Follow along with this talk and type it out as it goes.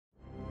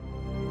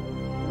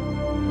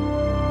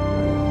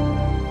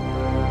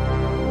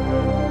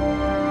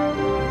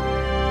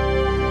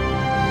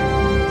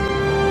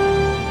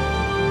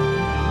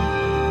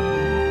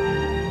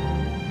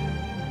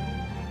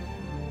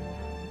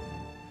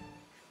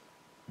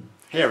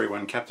Hey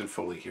everyone, Captain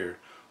Foley here.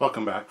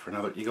 Welcome back for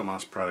another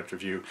Eaglemoss product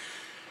review.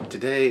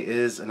 Today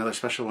is another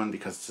special one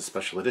because it's a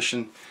special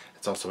edition.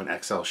 It's also an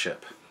XL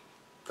ship.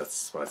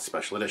 That's why it's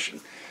special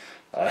edition.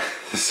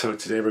 So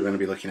today we're going to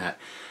be looking at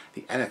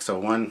the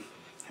NX-01.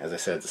 As I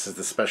said, this is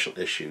the special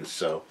issue.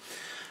 So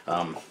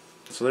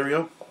there we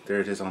go. There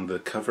it is on the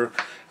cover.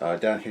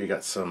 Down here you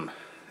got some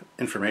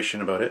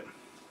information about it.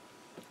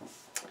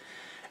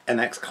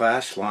 NX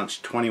class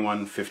launched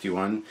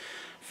 2151.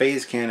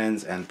 Phase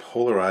cannons and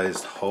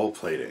polarized hull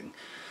plating.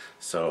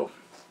 So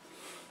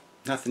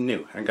nothing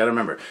new. I gotta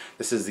remember,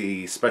 this is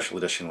the special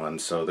edition one,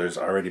 so there's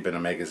already been a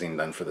magazine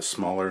done for the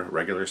smaller,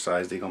 regular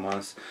sized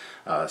Eaglemoss.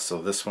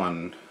 So this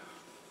one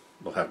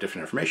will have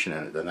different information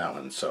in it than that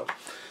one. So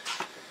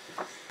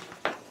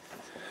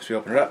as we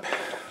open it up,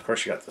 of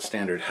course you got the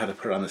standard how to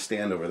put it on the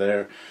stand over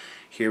there.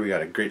 Here we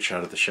got a great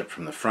shot of the ship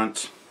from the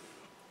front.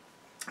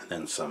 And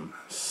then some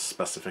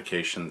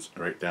specifications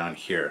right down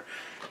here.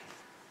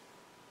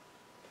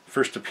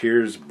 First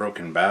appears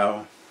broken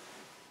bow,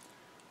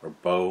 or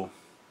bow,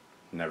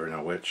 never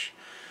know which.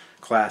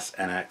 Class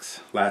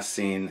NX, last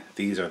seen,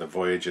 these are the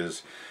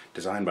voyages,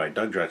 designed by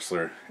Doug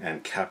Drexler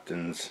and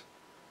Captain's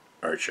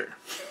Archer.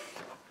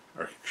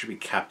 Or it should be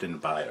captained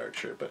by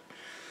Archer, but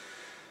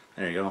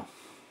there you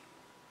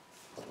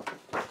go.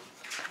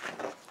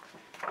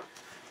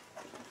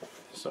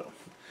 So,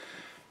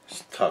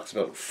 this talks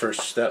about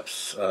first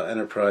steps.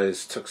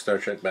 Enterprise took Star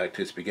Trek back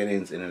to its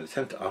beginnings in an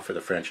attempt to offer the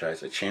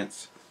franchise a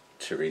chance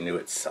to renew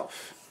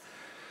itself.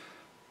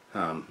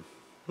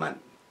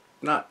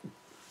 Not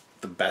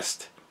the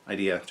best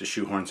idea to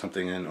shoehorn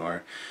something in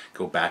or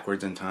go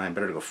backwards in time.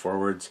 Better to go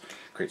forwards,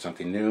 create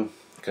something new,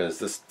 because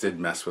this did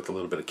mess with a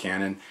little bit of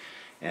canon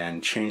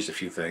and changed a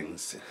few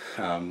things,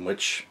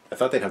 which I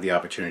thought they'd have the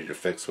opportunity to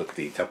fix with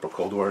the Temporal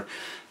Cold War.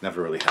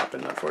 Never really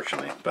happened,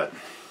 unfortunately. But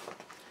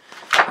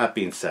that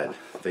being said,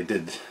 they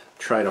did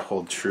try to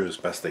hold true as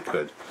best they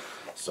could.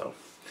 So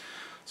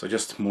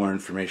just more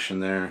information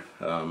there.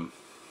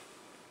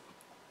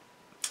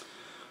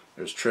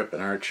 There's Trip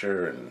and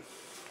Archer and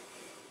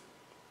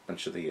a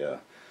bunch of the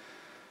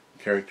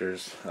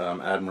characters.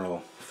 Admiral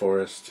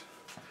Forrest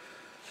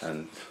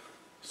and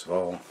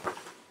Sval.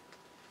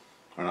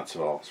 Or not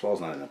Sval.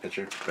 Sval's not in the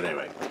picture. But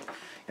anyway,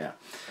 yeah.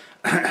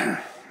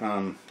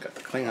 Got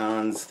the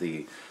Klingons,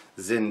 the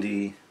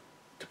Xindi,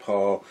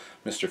 T'Pol,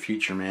 Mr.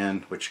 Future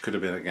Man, which could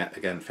have been,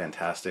 again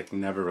fantastic.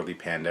 Never really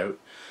panned out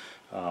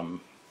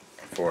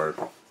for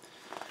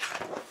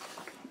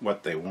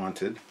what they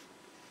wanted.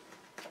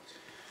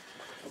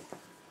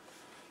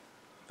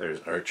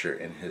 There's Archer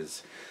in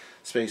his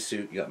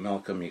spacesuit. You got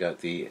Malcolm, you got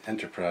the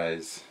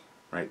Enterprise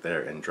right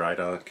there in dry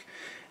dock,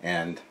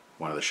 and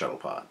one of the shuttle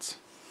pods.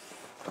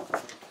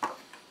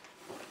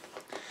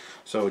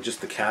 So just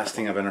the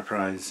casting of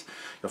Enterprise,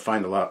 you'll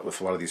find a lot with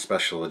a lot of these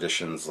special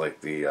editions, like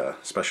the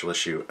special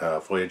issue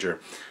Voyager.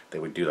 They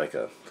would do like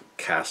a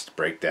cast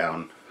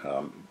breakdown,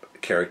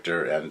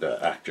 character and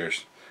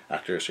actors.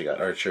 So you got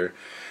Archer,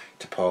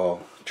 T'Pol,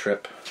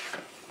 Trip,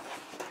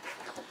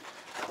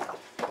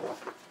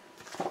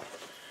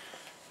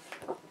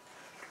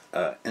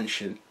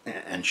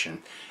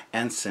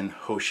 Ensign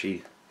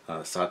Hoshi,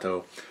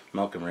 Sato,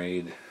 Malcolm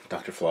Reed,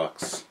 Dr.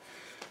 Phlox,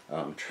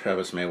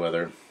 Travis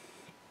Mayweather,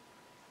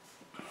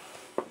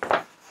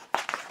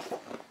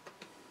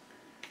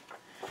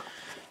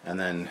 and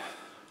then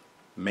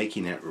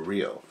making it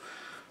real.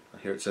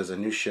 Here it says, a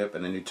new ship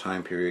and a new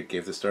time period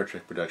gave the Star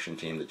Trek production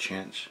team the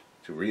chance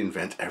to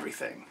reinvent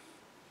everything.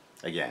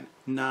 Again,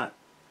 not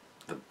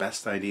the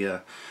best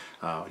idea,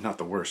 not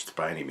the worst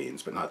by any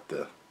means, but not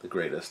the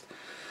greatest.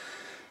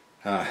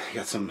 You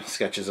got some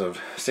sketches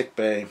of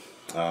sickbay,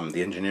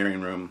 the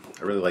engineering room.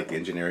 I really like the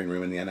engineering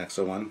room in the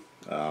NX-01,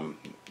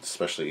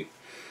 especially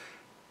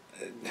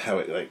how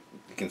it, like,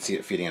 you can see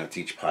it feeding out to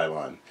each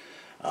pylon.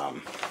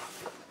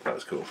 That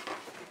was cool.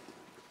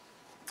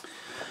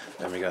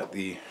 Then we got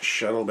the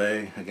shuttle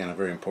bay, again a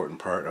very important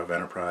part of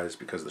Enterprise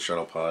because the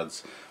shuttle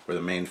pods were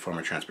the main form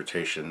of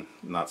transportation,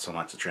 not so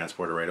much the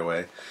transporter right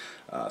away.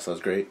 So that's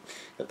great.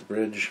 Got the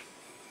bridge,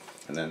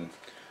 and then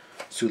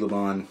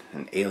Suliban,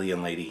 an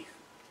alien lady.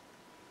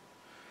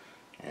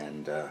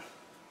 And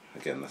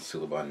again, the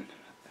Suliban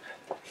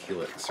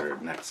Helix or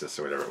Nexus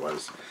or whatever it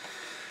was.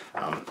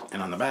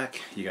 And on the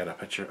back, you got a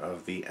picture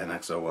of the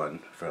NX-01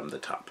 from the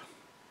top.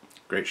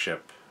 Great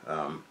ship.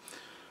 Not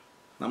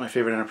my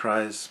favorite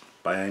Enterprise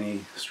by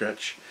any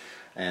stretch,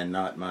 and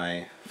not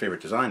my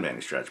favorite design by any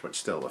stretch, but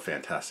still a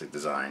fantastic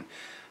design.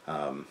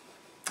 And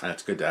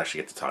it's good to actually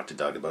get to talk to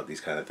Doug about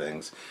these kind of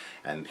things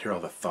and hear all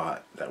the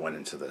thought that went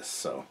into this.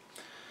 So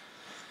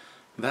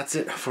that's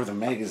it for the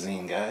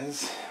magazine,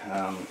 guys.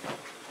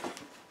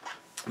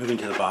 Moving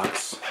to the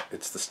box,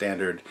 it's the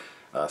standard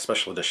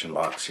special edition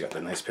box. You got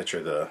the nice picture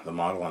of the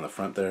model on the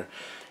front there,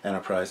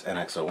 Enterprise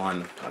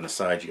NX-01. On the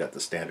side you got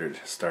the standard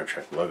Star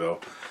Trek logo.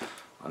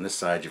 On this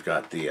side you've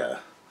got the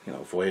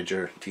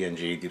Voyager,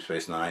 TNG, Deep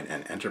Space Nine,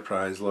 and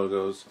Enterprise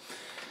logos.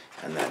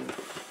 And then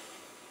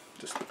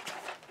just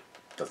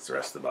that's the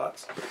rest of the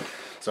box.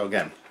 So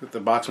again, the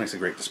box makes a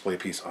great display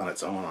piece on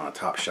its own on a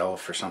top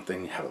shelf or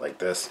something. You have it like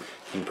this.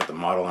 You can put the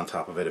model on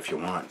top of it if you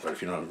want, but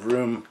if you don't have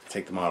room to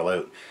take the model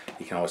out,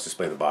 you can always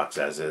display the box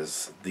as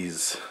is.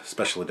 These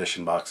special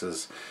edition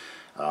boxes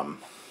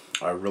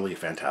are really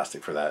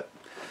fantastic for that.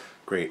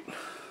 Great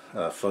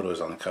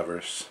photos on the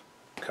cover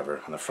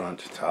on the front,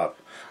 top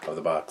of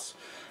the box.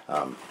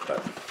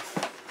 But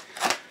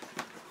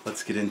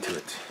let's get into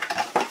it.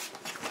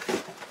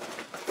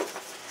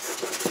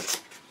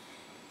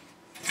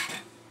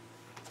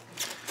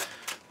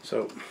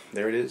 So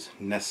there it is,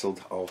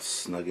 nestled all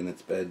snug in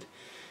its bed.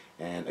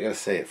 And I gotta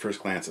say, at first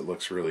glance it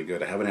looks really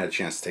good. I haven't had a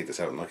chance to take this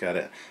out and look at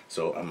it,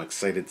 so I'm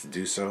excited to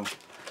do so.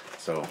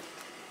 So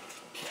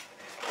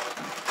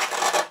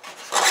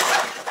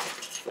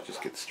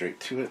just get straight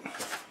to it.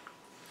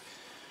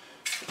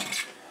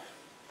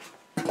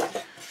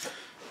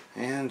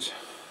 And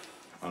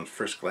on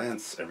first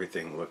glance,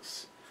 everything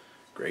looks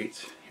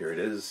great. Here it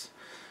is.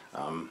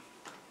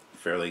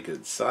 Fairly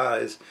good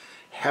size,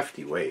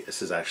 hefty weight.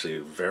 This is actually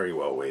very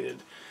well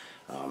weighted.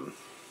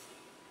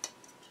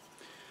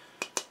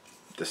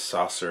 The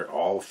saucer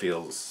all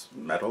feels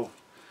metal.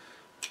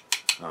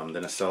 The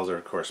nacelles are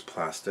of course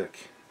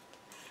plastic,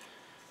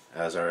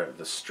 as are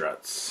the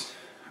struts,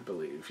 I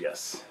believe,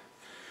 yes.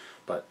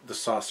 But the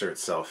saucer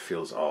itself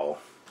feels all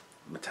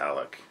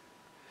metallic.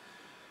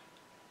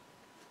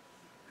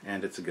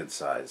 And it's a good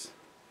size.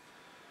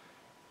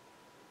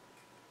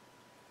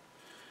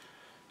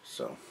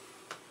 So,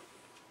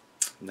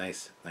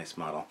 nice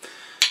model.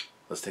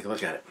 Let's take a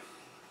look at it.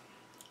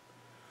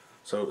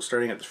 So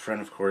starting at the front,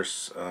 of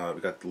course,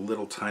 we got the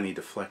little tiny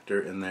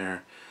deflector in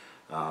there.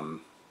 I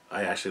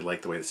actually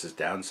like the way this is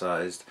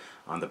downsized.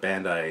 On the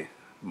Bandai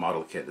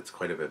model kit, it's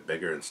quite a bit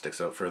bigger and sticks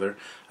out further.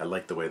 I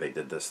like the way they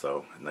did this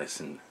though, nice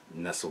and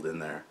nestled in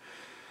there.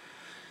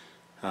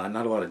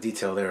 Not a lot of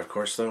detail there, of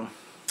course, though.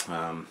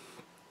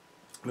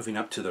 Moving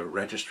up to the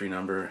registry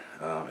number,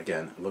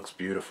 again, it looks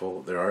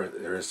beautiful.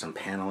 There is some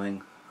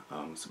paneling,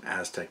 some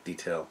Aztec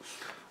detail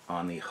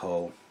on the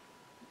hull,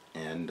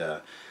 and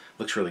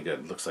looks really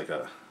good. Looks like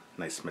a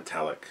nice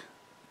metallic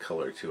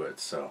color to it.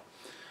 So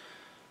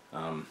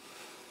now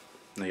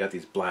you got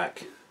these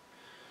black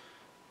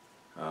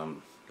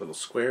little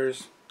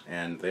squares,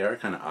 and they are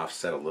kind of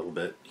offset a little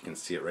bit. You can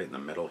see it right in the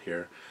middle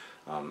here.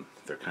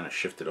 They're kind of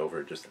shifted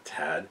over just a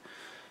tad.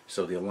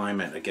 So the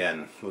alignment,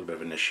 again, a little bit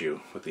of an issue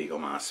with the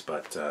Eaglemoss,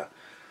 but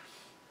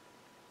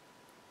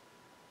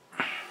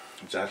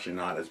it's actually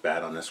not as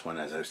bad on this one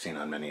as I've seen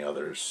on many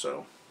others.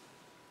 So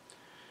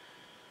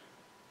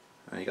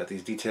you got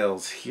these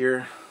details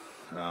here.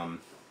 Again,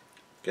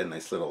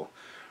 nice little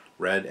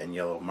red and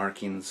yellow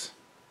markings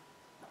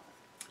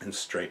and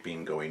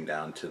striping going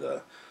down to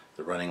the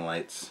running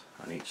lights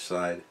on each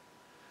side.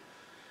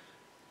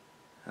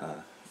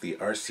 The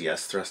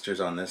RCS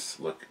thrusters on this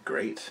look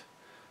great.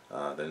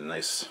 They're a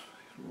nice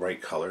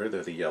bright color.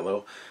 They're the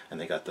yellow, and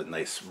they got the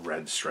nice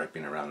red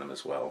striping around them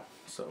as well.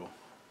 So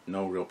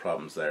no real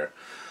problems there.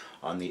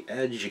 On the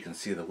edge, you can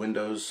see the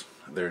windows.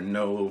 There are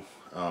no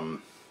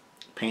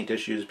paint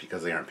issues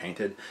because they aren't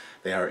painted.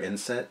 They are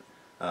inset,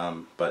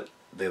 but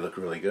they look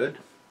really good.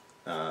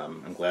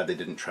 I'm glad they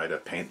didn't try to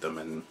paint them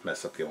and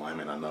mess up the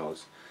alignment on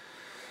those.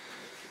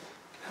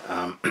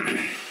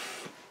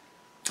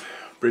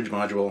 Bridge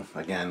module,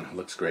 again,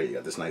 looks great. You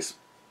got this nice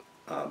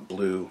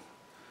blue,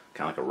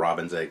 kind of like a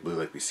robin's egg blue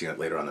like we see it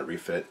later on the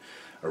refit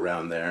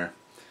around there,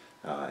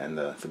 and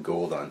the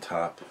gold on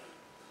top.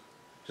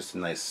 Just a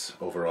nice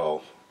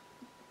overall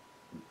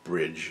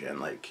bridge, and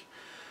like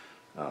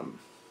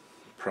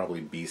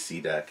probably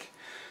BC deck.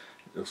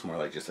 It looks more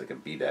like just like a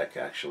B deck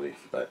actually,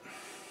 but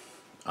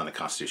on the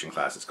Constitution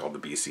class it's called the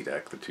BC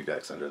deck, the two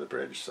decks under the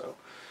bridge. So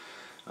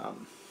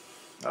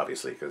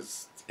obviously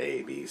because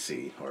A, B,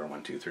 C, or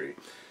 1, 2, 3.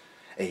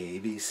 A,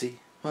 B, C,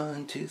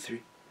 1, 2,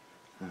 3.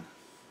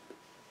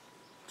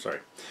 Sorry.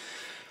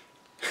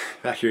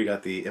 Back here you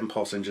got the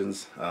impulse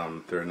engines.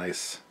 They're a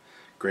nice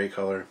gray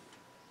color.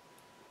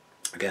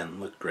 Again,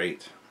 look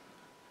great.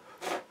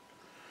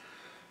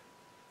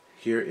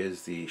 Here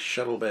is the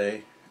shuttle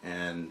bay,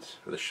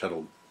 or the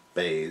shuttle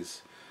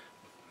bays.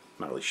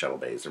 Not really shuttle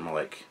bays, they're more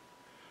like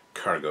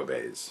cargo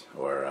bays.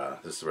 Or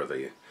this is where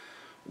the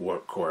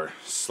warp core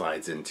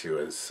slides into,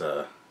 as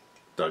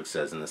Doug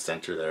says in the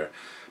center there.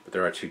 But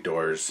there are two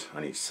doors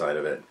on each side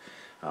of it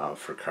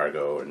for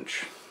cargo and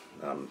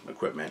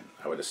equipment,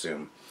 I would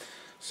assume.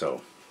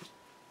 So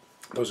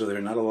those are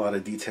there. Not a lot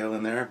of detail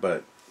in there,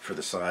 but for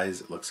the size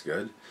it looks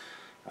good.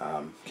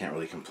 Can't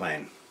really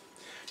complain.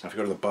 Now if you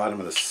go to the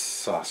bottom of the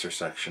saucer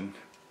section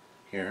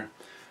here,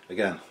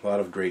 again, a lot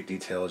of great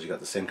details. You got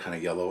the same kind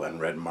of yellow and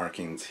red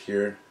markings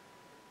here,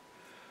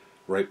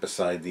 right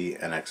beside the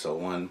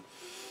NX-01,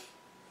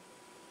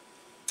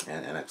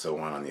 and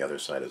NX-01 on the other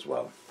side as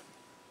well.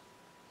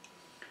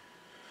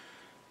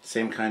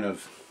 Same kind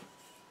of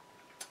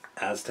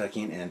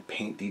Aztecing and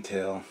paint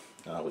detail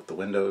with the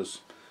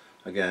windows.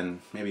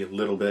 Again, maybe a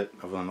little bit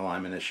of an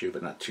alignment issue,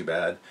 but not too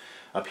bad.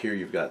 Up here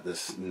you've got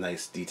this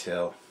nice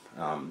detail,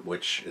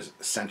 which is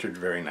centered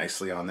very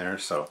nicely on there,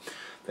 so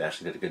They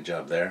actually did a good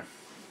job there.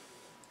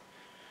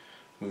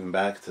 Moving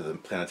back to the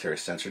planetary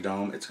sensor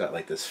dome, it's got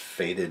like this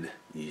faded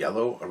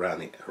yellow around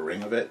the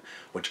ring of it,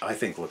 which I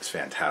think looks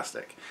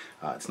fantastic.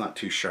 It's not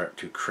too sharp,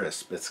 too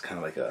crisp. It's kind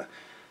of like a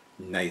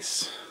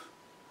nice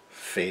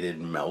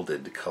faded,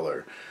 melded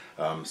color.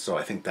 So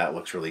I think that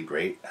looks really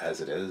great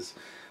as it is.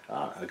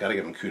 I gotta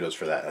give them kudos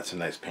for that. That's a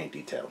nice paint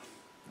detail,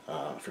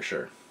 for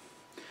sure.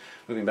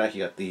 Moving back,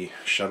 you got the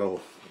shuttle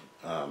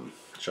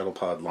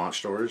pod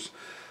launch doors.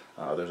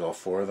 There's all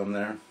 4 of them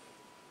there.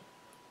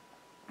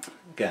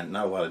 Again,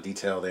 not a lot of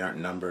detail. They aren't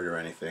numbered or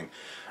anything,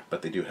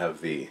 but they do have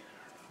the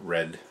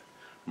red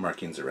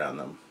markings around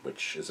them,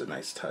 which is a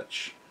nice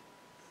touch.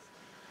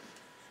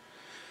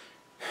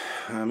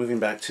 Moving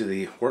back to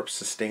the warp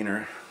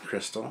sustainer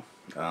crystal,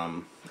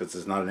 because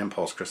it's not an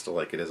impulse crystal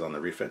like it is on the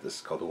refit. This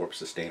is called the warp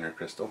sustainer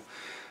crystal.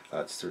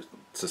 It's to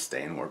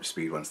sustain warp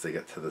speed once they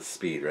get to the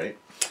speed, right?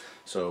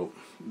 So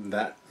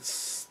that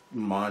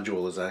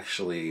module is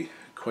actually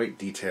quite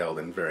detailed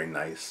and very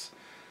nice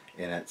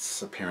in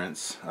its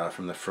appearance,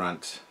 from the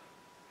front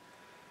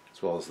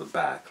as well as the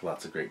back.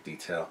 Lots of great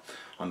detail.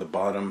 On the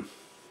bottom,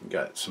 you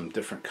got some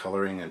different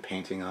coloring and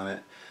painting on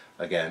it.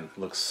 Again,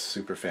 looks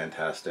super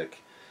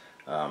fantastic.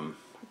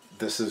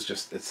 This is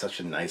just, it's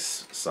such a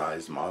nice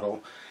sized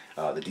model.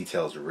 The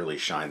details really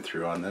shine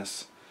through on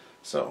this.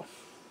 So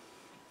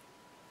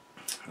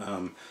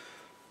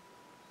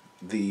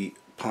the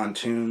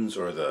pontoons,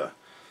 or the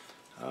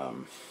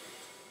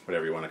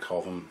whatever you want to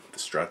call them, the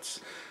struts,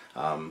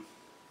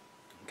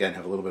 again,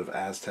 have a little bit of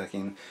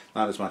Aztecing,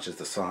 not as much as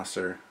the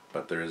saucer,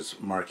 but there's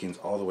markings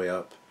all the way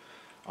up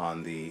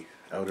on the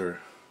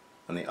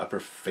upper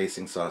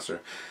facing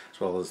saucer, as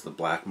well as the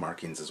black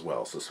markings as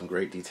well. So some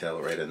great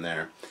detail right in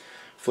there.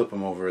 Flip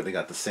them over, they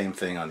got the same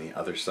thing on the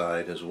other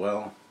side as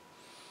well.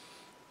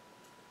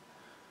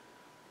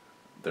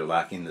 They're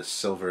lacking the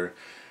silver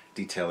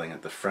detailing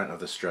at the front of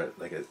the strut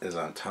like it is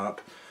on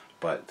top,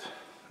 but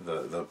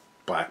the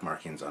black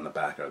markings on the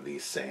back are the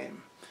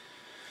same.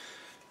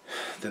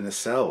 The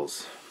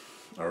nacelles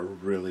are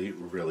really,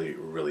 really,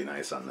 really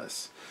nice on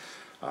this.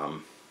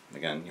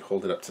 Again, you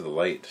hold it up to the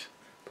light,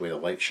 the way the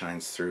light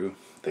shines through,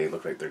 they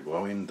look like they're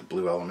glowing, the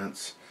blue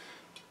elements.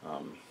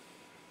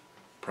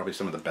 Probably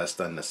some of the best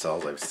done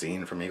nacelles I've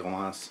seen from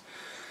Eaglemoss.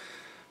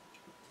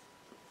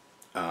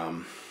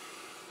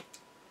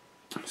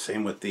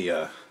 Same with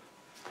the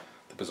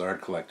Bizarre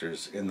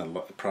collectors. In the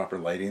proper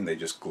lighting, they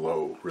just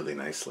glow really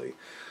nicely.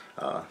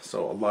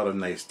 So a lot of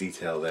nice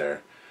detail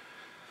there.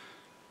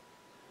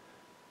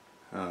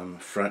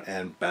 Front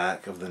and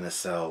back of the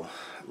nacelle,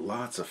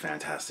 lots of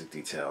fantastic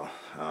detail.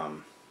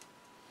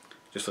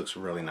 Just looks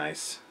really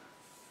nice.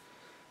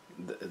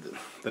 The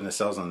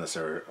nacelles on this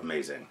are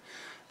amazing.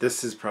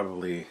 This is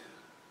probably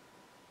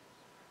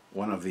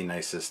one of the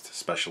nicest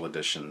special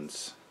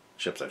editions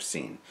ships I've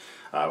seen.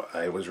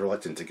 I was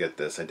reluctant to get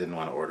this. I didn't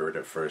want to order it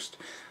at first,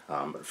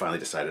 but finally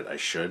decided I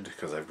should,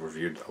 because I've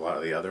reviewed a lot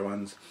of the other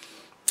ones,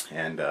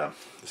 and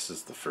this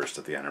is the first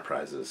of the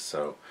Enterprises,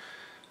 so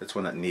it's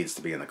one that needs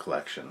to be in the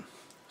collection.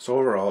 So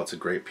overall, it's a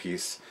great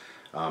piece.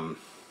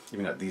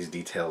 Even got these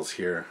details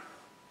here,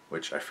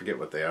 which I forget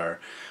what they are.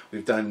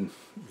 We've done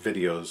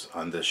videos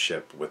on this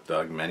ship with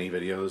Doug, many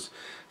videos,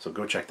 so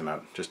go check them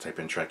out. Just type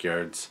in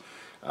Trekyards,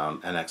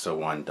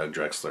 NX-01, Doug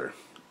Drexler,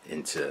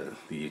 into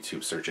the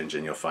YouTube search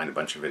engine. You'll find a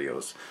bunch of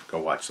videos. Go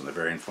watch them. They're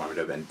very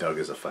informative, and Doug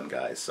is a fun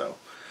guy. So,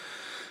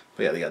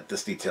 but yeah, they got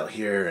this detail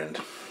here, and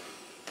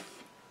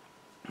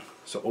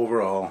so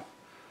overall,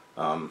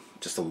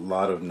 just a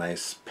lot of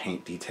nice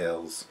paint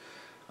details.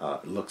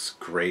 It looks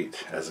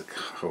great as a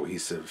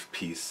cohesive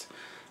piece.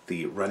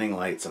 The running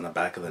lights on the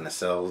back of the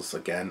nacelles,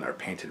 again, are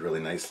painted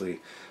really nicely.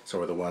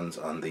 So are the ones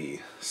on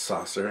the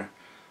saucer.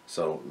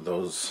 So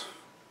those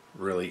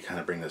really kind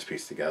of bring this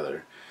piece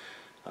together.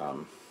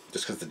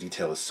 Just because the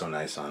detail is so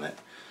nice on it.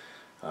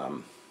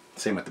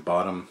 Same with the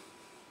bottom.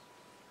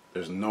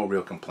 There's no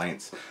real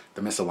complaints.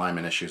 The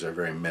misalignment issues are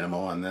very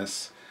minimal on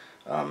this.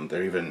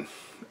 They're even,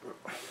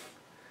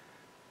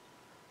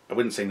 I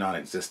wouldn't say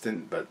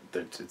non-existent, but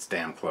it's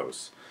damn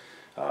close.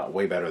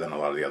 Way better than a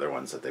lot of the other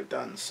ones that they've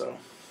done. So,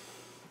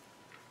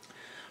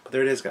 but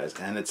there it is, guys,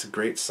 and it's a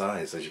great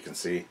size. As you can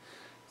see,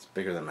 it's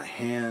bigger than my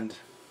hand,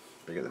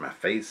 bigger than my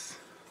face.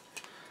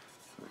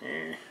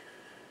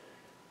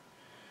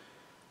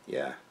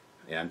 Yeah,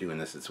 I'm doing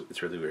this.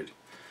 It's really weird.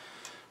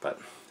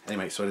 But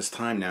anyway, so it is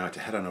time now to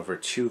head on over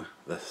to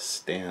the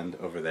stand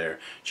over there,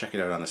 check it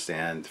out on the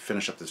stand,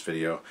 finish up this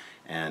video,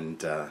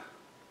 and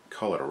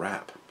call it a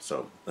wrap.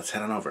 So let's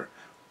head on over.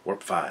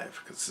 Warp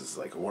 5, because this is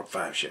like a Warp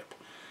 5 ship.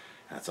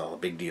 That's all a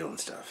big deal and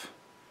stuff.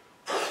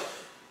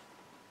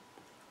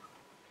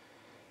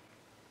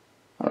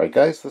 Alright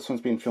guys, this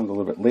one's being filmed a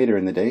little bit later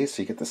in the day,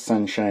 so you get the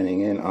sun shining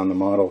in on the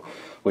model,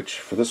 which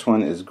for this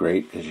one is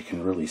great, because you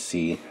can really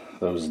see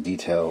those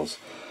details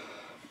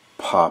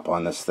pop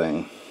on this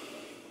thing.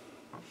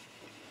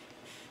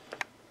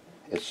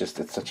 It's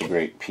such a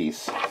great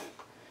piece.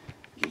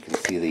 You can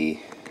see the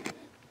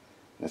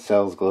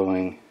nacelles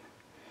glowing,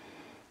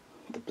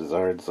 the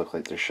Bizarres look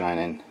like they're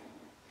shining.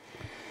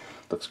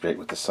 Looks great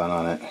with the sun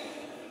on it.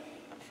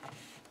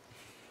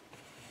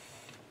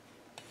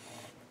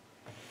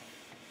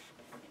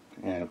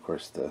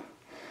 course the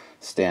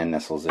stand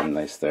nestles in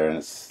nice there, and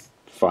it's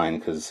fine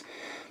because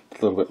a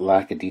little bit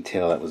lack of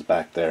detail that was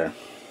back there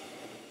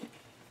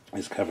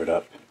is covered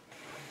up.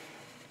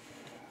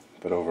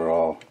 But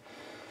overall,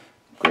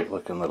 great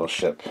looking little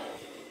ship.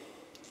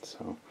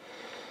 So,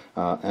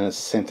 and it's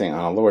the same thing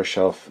on a lower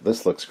shelf.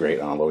 This looks great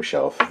on a low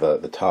shelf.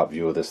 The top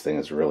view of this thing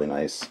is really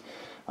nice.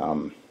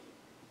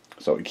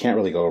 So you can't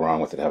really go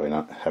wrong with it having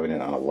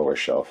it on a lower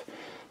shelf,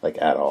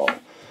 like at all.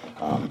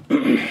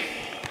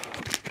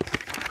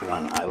 Put it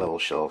on an eye level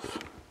shelf.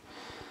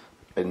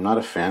 I'm not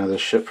a fan of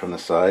this ship from the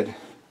side.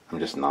 I'm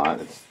just not.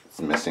 It's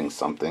missing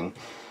something.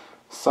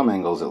 Some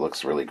angles it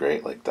looks really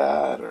great, like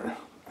that or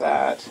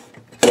that.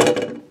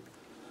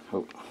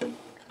 Oh.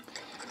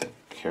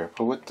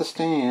 Careful with the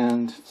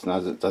stand. It's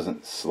not, it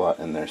doesn't slot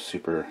in there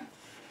super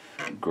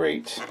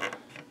great.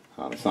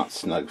 It's not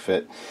snug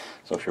fit,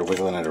 so if you're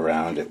wiggling it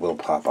around, it will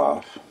pop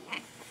off.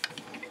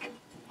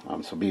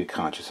 So be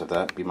conscious of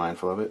that. Be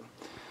mindful of it.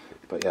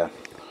 But yeah,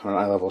 on an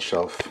eye level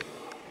shelf,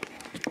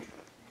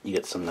 you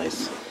get some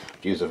nice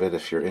views of it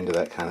if you're into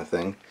that kind of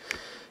thing.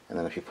 And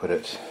then if you put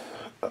it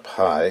up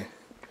high,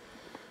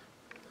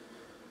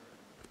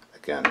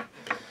 again,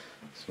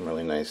 some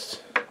really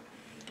nice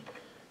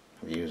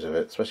views of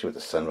it, especially with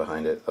the sun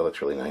behind it. That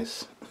looks really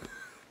nice.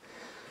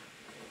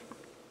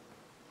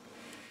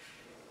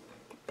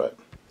 But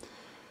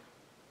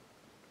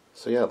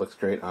so yeah, it looks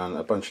great on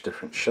a bunch of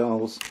different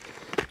shelves,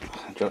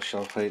 adjust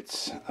shelf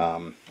heights.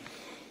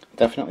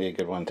 Definitely a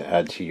good one to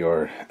add to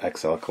your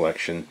XL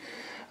collection.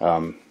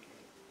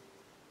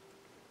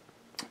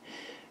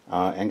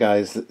 And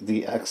guys,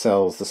 the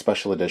XLs, the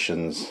special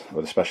editions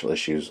or the special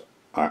issues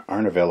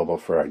aren't available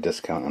for our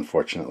discount,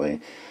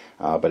 unfortunately.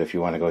 But if you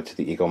want to go to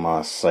the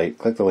Eaglemoss site,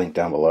 click the link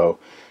down below,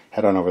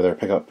 head on over there,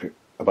 pick up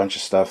a bunch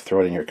of stuff,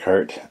 throw it in your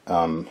cart.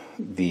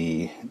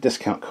 The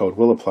discount code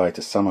will apply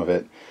to some of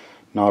it,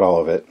 not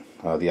all of it.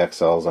 The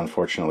XLs,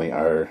 unfortunately,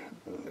 are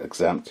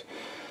exempt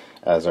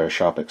as our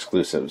shop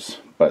exclusives.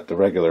 But the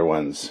regular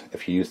ones,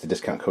 if you use the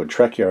discount code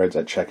Trekyards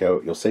at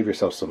checkout, you'll save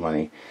yourself some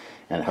money,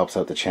 and it helps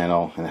out the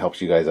channel, and it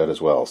helps you guys out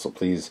as well. So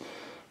please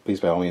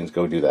by all means,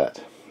 go do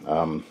that.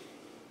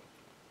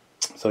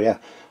 So yeah,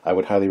 I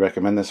would highly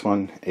recommend this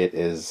one. It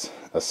is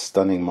a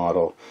stunning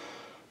model.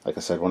 Like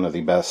I said, one of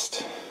the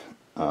best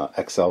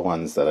XL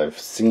ones that I've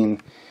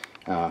seen.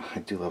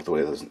 I do love the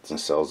way those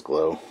nacelles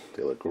glow.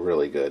 They look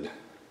really good.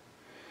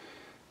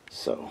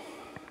 So,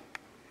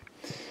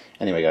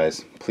 anyway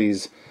guys,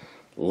 please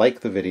like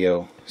the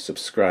video,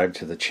 subscribe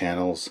to the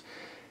channels,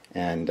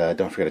 and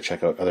don't forget to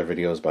check out other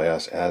videos by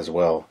us as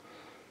well.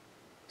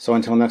 So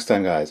until next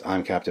time guys,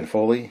 I'm Captain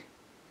Foley.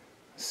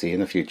 See you in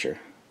the future.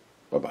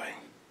 Bye-bye.